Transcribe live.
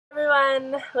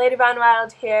everyone, Lady Von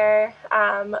Wilde here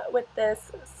with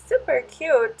this super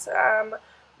cute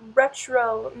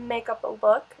retro makeup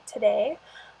look today.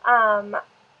 I'm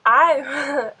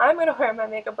going to wear my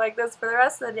makeup like this for the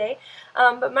rest of the day,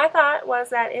 but my thought was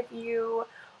that if you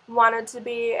wanted to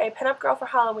be a pinup girl for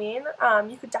Halloween,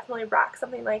 you could definitely rock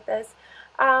something like this.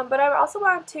 But I also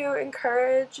want to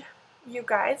encourage you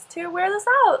guys to wear this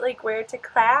out, like wear it to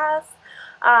class,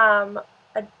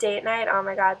 a date night. Oh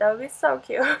my god, that would be so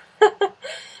cute.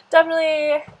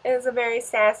 Definitely is a very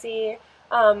sassy,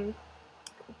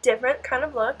 different kind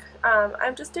of look.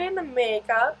 I'm just doing the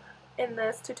makeup in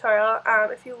this tutorial.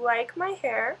 If you like my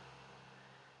hair,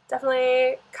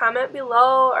 definitely comment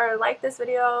below or like this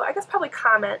video. I guess probably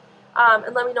comment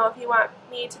and let me know if you want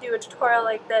me to do a tutorial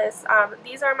like this.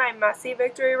 These are my messy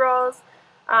victory rolls.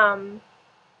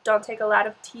 Don't take a lot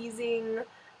of teasing.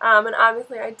 And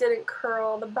obviously I didn't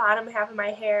curl the bottom half of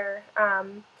my hair.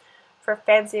 For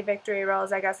fancy victory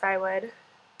rolls, I guess I would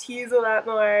tease a lot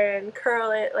more and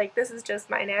curl it. Like, this is just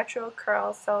my natural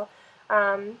curl. So,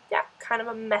 yeah, kind of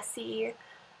a messy,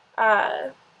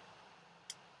 pin-up-y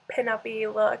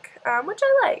look, which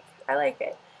I like. I like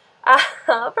it.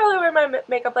 I'll probably wear my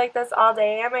makeup like this all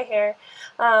day and my hair.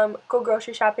 Go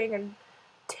grocery shopping and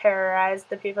terrorize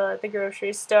the people at the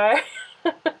grocery store.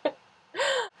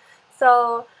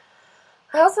 So,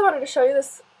 I also wanted to show you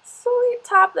this sweet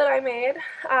top that I made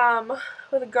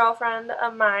with a girlfriend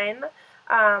of mine.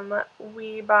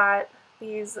 We bought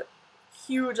these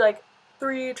huge, like,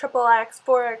 3XXX,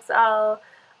 4XL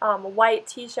white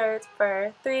t-shirts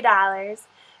for $3,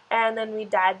 and then we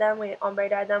dyed them. We ombre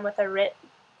dyed them with a Rit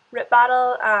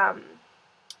bottle.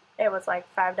 It was like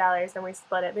 $5 and we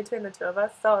split it between the two of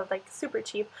us, so like super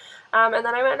cheap. And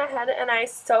then I went ahead and I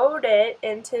sewed it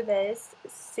into this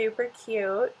super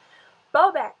cute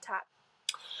bow back top.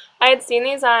 I had seen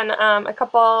these on a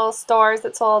couple stores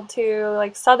that sold to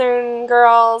like Southern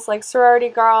girls, like sorority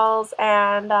girls,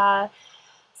 and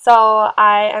so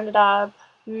I ended up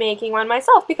making one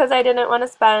myself because I didn't want to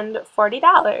spend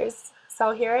 $40.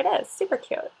 So here it is, super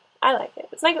cute. I like it.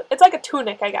 It's like a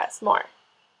tunic, I guess, more.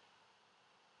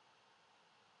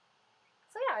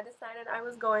 So yeah, I decided I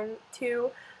was going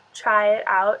to try it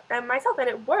out and myself, and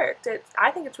it worked.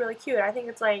 I think it's really cute. I think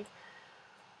it's like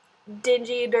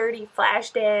dingy, dirty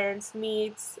flash dance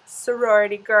meets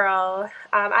sorority girl.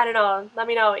 I don't know. Let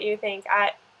me know what you think.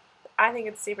 I think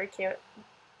it's super cute.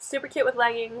 Super cute with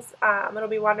leggings. It'll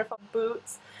be wonderful.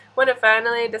 Boots. When it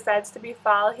finally decides to be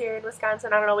fall here in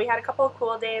Wisconsin, I don't know, we had a couple of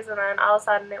cool days and then all of a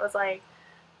sudden it was like,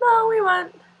 no, we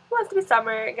want it to be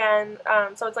summer again.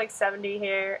 So it's like 70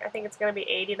 here. I think it's going to be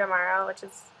 80 tomorrow, which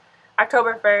is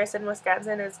October 1st in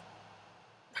Wisconsin is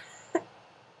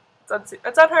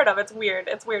it's unheard of. It's weird.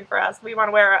 It's weird for us. We want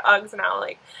to wear our Uggs now,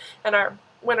 like, and our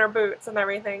winter boots and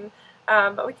everything,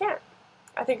 but we can't.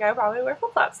 I think I'll probably wear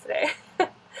flip-flops today.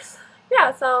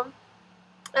 Yeah, so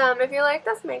if you like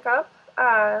this makeup,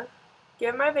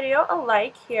 give my video a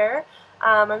like here.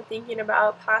 I'm thinking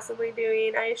about possibly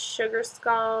doing a sugar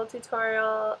skull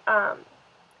tutorial,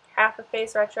 half a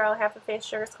face retro, half a face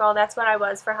sugar skull. That's what I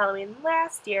was for Halloween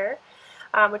last year,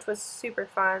 which was super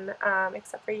fun,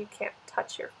 except for you can't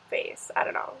touch your face. I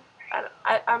don't know.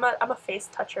 I'm a face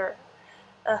toucher.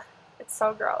 Ugh, it's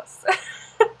so gross.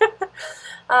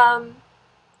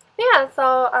 Yeah,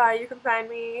 so you can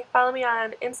follow me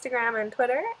on Instagram and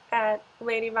Twitter at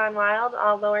Lady Von Wilde,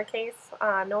 all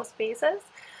lowercase, no spaces.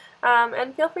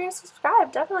 And feel free to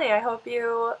subscribe, definitely. I hope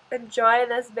you enjoy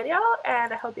this video,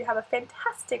 and I hope you have a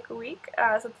fantastic week,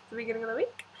 since it's the beginning of the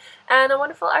week, and a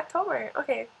wonderful October.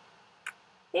 Okay,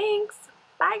 thanks.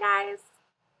 Bye, guys.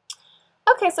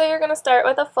 Okay, so you're going to start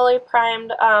with a fully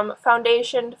primed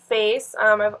foundationed face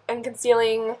and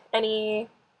concealing any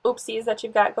oopsies that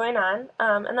you've got going on.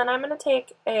 And then I'm going to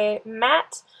take a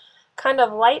matte kind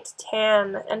of light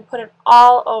tan and put it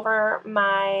all over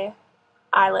my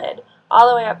eyelid, all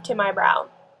the way up to my brow.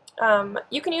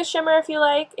 You can use shimmer if you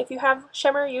like. If you have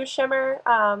shimmer, use shimmer.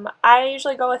 I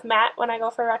usually go with matte when I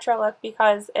go for a retro look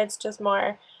because it's just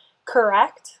more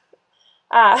correct.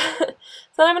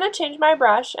 So I'm going to change my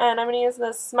brush, and I'm going to use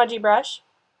this smudgy brush,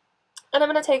 and I'm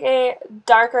going to take a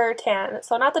darker tan,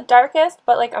 so not the darkest,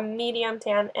 but like a medium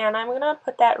tan, and I'm going to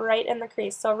put that right in the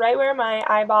crease, so right where my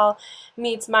eyeball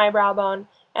meets my brow bone,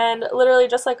 and literally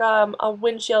just like a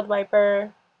windshield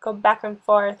wiper, go back and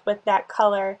forth with that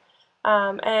color,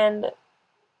 and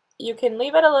you can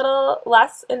leave it a little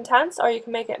less intense, or you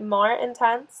can make it more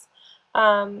intense.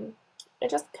 It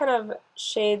just kind of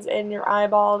shades in your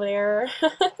eyeball there.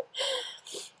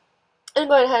 And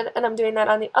going ahead, and I'm doing that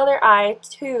on the other eye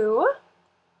too.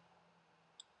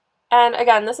 And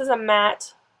again, this is a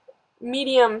matte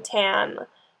medium tan.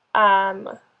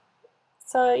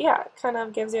 So yeah, it kind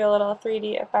of gives you a little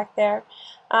 3D effect there.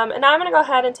 And now I'm going to go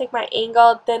ahead and take my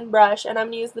angled thin brush, and I'm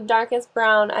going to use the darkest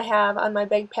brown I have on my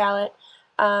big palette,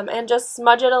 and just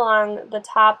smudge it along the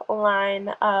top line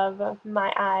of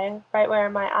my eye, right where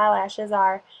my eyelashes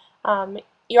are.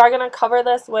 You are going to cover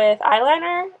this with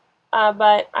eyeliner,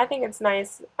 but I think it's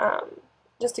nice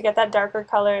just to get that darker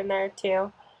color in there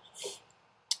too.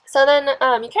 So then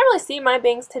you can't really see my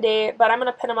bangs today, but I'm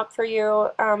going to pin them up for you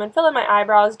and fill in my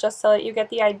eyebrows just so that you get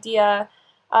the idea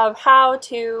of how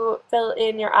to fill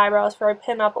in your eyebrows for a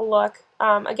pin-up look.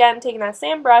 Again, taking that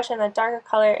same brush and that darker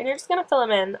color, and you're just going to fill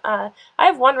them in. I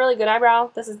have one really good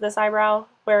eyebrow. This is this eyebrow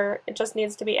where it just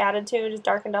needs to be added to, just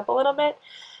darkened up a little bit.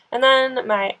 And then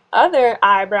my other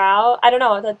eyebrow, I don't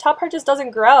know, the top part just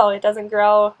doesn't grow. It doesn't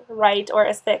grow right or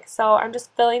as thick, so I'm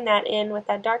just filling that in with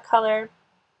that dark color.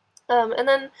 And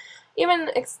then even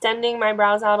extending my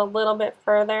brows out a little bit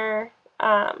further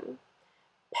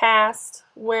past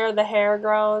where the hair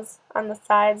grows on the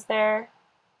sides there.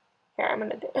 Here, I'm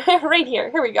going to do right here.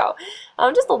 Here we go.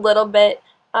 Just a little bit.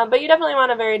 But you definitely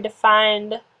want a very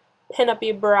defined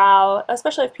pin-up-y brow,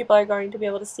 especially if people are going to be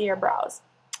able to see your brows.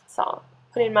 So,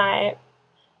 putting my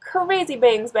crazy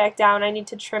bangs back down. I need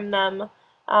to trim them.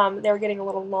 They were getting a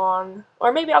little long.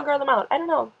 Or maybe I'll grow them out. I don't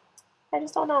know. I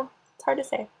just don't know. It's hard to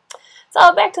say.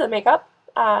 So back to the makeup.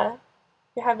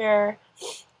 You have your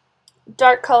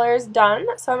dark colors done.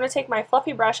 So I'm going to take my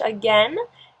fluffy brush again,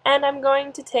 and I'm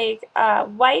going to take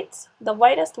white, the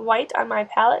whitest white on my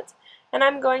palette, and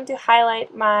I'm going to highlight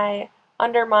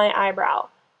under my eyebrow,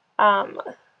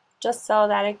 just so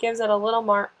that it gives it a little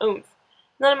more oomph.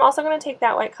 And then I'm also going to take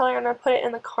that white color and I'm going to put it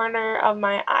in the corner of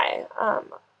my eye,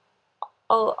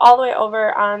 all the way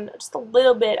over on just a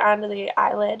little bit onto the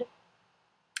eyelid.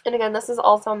 And again, this is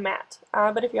also matte,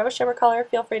 but if you have a shimmer color,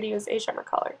 feel free to use a shimmer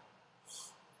color.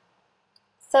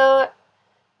 So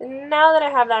now that I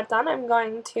have that done, I'm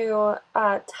going to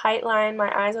tight line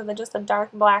my eyes with just a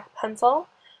dark black pencil.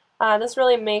 This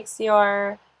really makes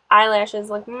your eyelashes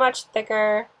look much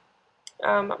thicker,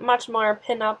 much more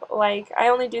pin-up-like. I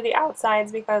only do the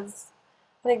outsides because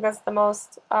I think that's the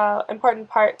most important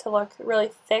part, to look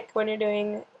really thick when you're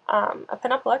doing a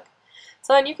pin-up look.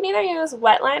 So then you can either use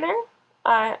wet liner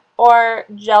or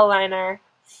gel liner.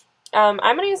 I'm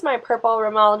going to use my purple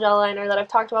Rimmel gel liner that I've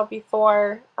talked about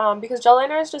before, because gel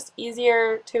liner is just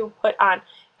easier to put on.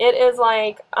 It is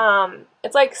like,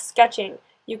 it's like sketching.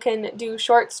 You can do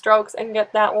short strokes and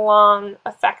get that long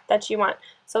effect that you want.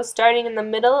 So starting in the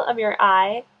middle of your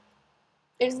eye,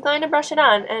 you're just going to brush it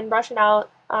on and brush it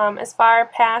out as far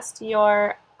past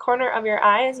your corner of your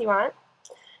eye as you want,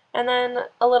 and then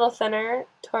a little thinner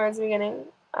towards the beginning.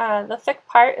 The thick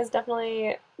part is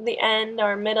definitely the end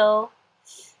or middle.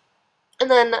 And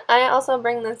then I also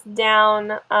bring this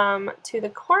down to the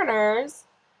corners.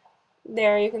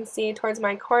 There you can see towards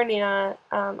my cornea.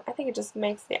 I think it just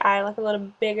makes the eye look a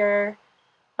little bigger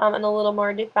and a little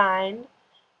more defined.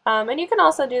 And you can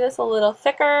also do this a little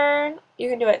thicker. You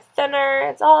can do it thinner.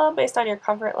 It's all based on your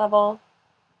comfort level.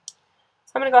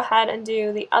 So I'm going to go ahead and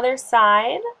do the other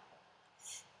side.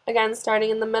 Again,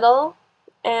 starting in the middle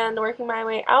and working my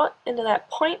way out into that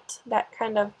point, that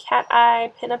kind of cat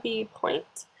eye, pin-up-y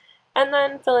point, and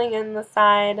then filling in the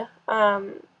side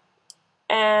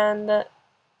and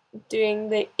doing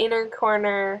the inner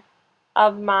corner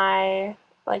of my,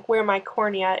 like where my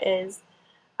cornea is.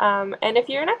 And if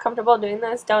you're not comfortable doing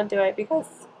this, don't do it, because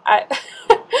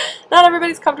not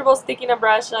everybody's comfortable sticking a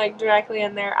brush like directly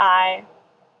in their eye.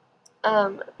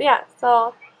 But yeah,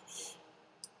 so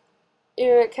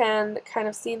you can kind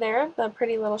of see there the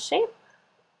pretty little shape.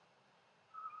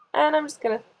 And I'm just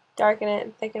going to darken it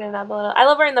and thicken it up a little. I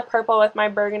love wearing the purple with my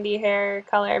burgundy hair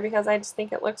color because I just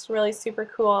think it looks really super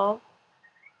cool.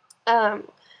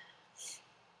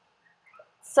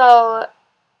 So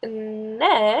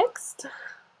next,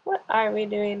 what are we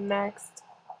doing next?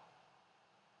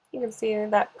 You can see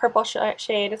that purple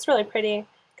shade. It's really pretty.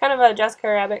 Kind of a Jessica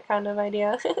Rabbit kind of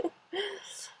idea.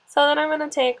 So then I'm going to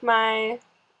take my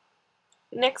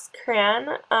NYX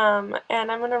crayon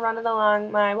and I'm going to run it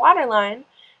along my waterline.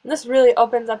 And this really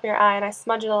opens up your eye, and I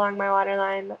smudge it along my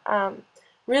waterline.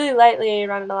 Really lightly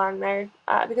run it along there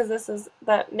because this is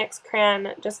the NYX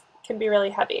crayon just can be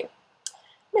really heavy. It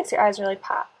makes your eyes really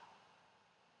pop.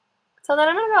 So then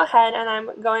I'm going to go ahead and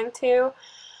I'm going to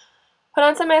put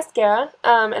on some mascara,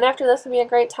 and after this would be a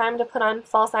great time to put on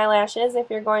false eyelashes if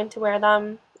you're going to wear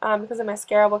them, because the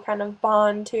mascara will kind of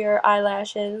bond to your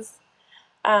eyelashes.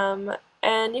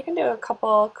 And you can do a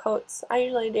couple coats. I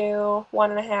usually do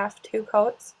 1.5, 2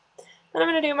 coats. Then I'm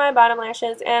going to do my bottom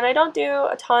lashes, and I don't do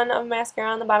a ton of mascara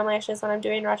on the bottom lashes when I'm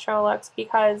doing retro looks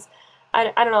because I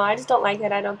don't know, I just don't like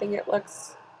it. I don't think it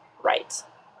looks right.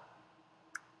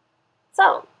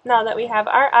 So, now that we have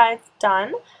our eyes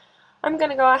done, I'm going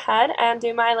to go ahead and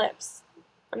do my lips.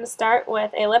 I'm going to start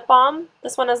with a lip balm.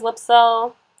 This one is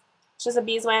Lipsil. It's just a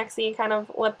beeswaxy kind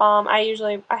of lip balm. I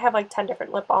have like 10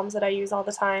 different lip balms that I use all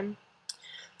the time.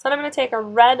 So then I'm going to take a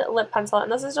red lip pencil,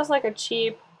 and this is just like a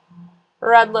cheap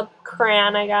red lip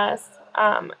crayon, I guess,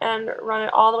 and run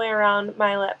it all the way around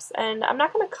my lips. And I'm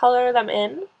not going to color them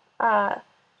in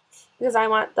because I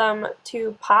want them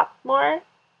to pop more.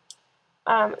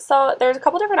 So there's a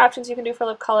couple different options you can do for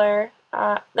lip color.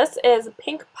 This is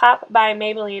Pink Pop by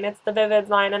Maybelline. It's the Vivids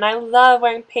line, and I love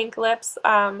wearing pink lips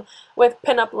with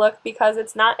pinup look because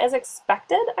it's not as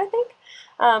expected, I think.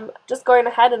 Just going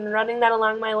ahead and running that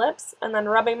along my lips and then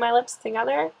rubbing my lips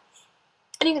together.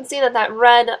 And you can see that that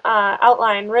red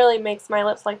outline really makes my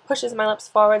lips, like pushes my lips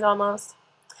forwards almost.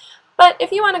 But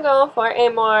if you want to go for a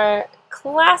more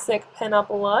classic pinup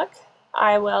look,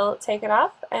 I will take it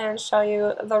off and show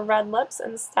you the red lips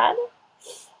instead.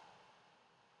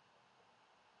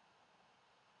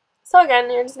 So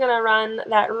again, you're just going to run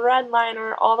that red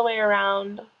liner all the way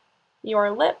around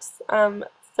your lips,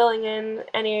 filling in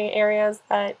any areas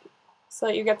so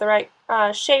that you get the right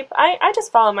shape. I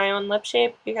just follow my own lip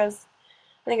shape because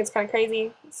I think it's kind of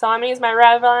crazy. So I'm going to use my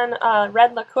Revlon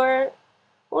Red Liqueur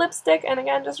lipstick, and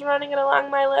again, just running it along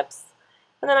my lips.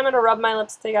 And then I'm going to rub my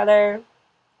lips together.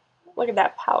 Look at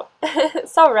that pout.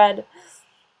 It's so red.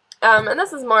 And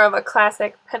this is more of a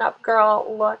classic pinup girl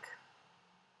look.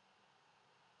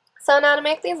 So now to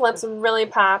make these lips really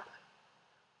pop,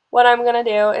 what I'm going to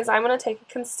do is I'm going to take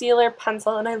a concealer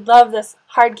pencil, and I love this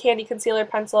hard candy concealer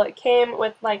pencil. It came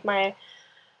with like my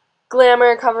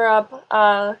Glamour cover-up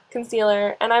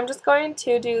concealer, and I'm just going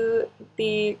to do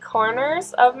the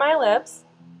corners of my lips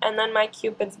and then my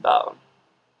Cupid's bow.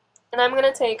 And I'm going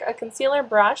to take a concealer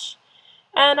brush,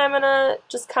 and I'm going to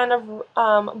just kind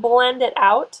of blend it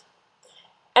out.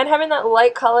 And having that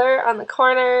light color on the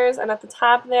corners and at the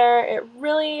top there, it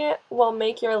really will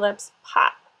make your lips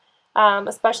pop,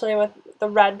 especially with the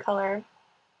red color.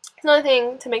 Another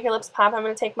thing to make your lips pop, I'm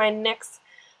going to take my NYX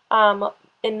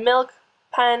in Milk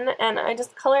pen, and I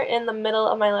just color in the middle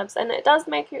of my lips. And it does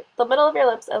make the middle of your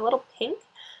lips a little pink,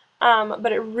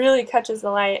 but it really catches the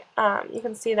light. You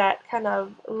can see that kind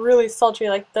of really sultry,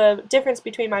 like the difference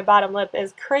between my bottom lip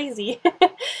is crazy.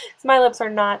 So my lips are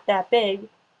not that big.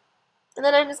 And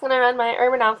then I'm just going to run my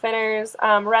Urban Outfitters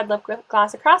red lip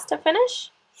gloss across to finish.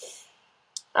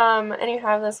 And you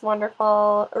have this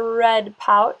wonderful red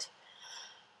pout.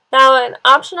 Now an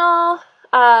optional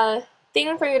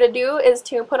thing for you to do is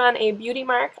to put on a beauty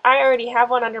mark. I already have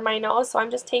one under my nose, so I'm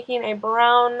just taking a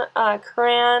brown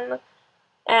crayon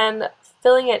and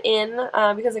filling it in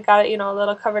because it got it, a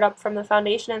little covered up from the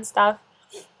foundation and stuff.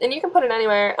 And you can put it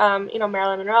anywhere.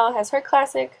 Marilyn Monroe has her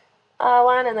classic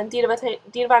one, and then Dita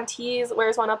Von Teese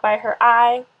wears one up by her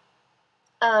eye.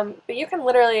 But you can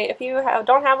literally, if you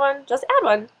don't have one, just add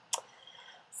one.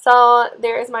 So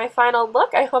there is my final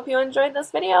look. I hope you enjoyed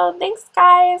this video. Thanks,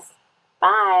 guys.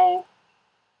 Bye.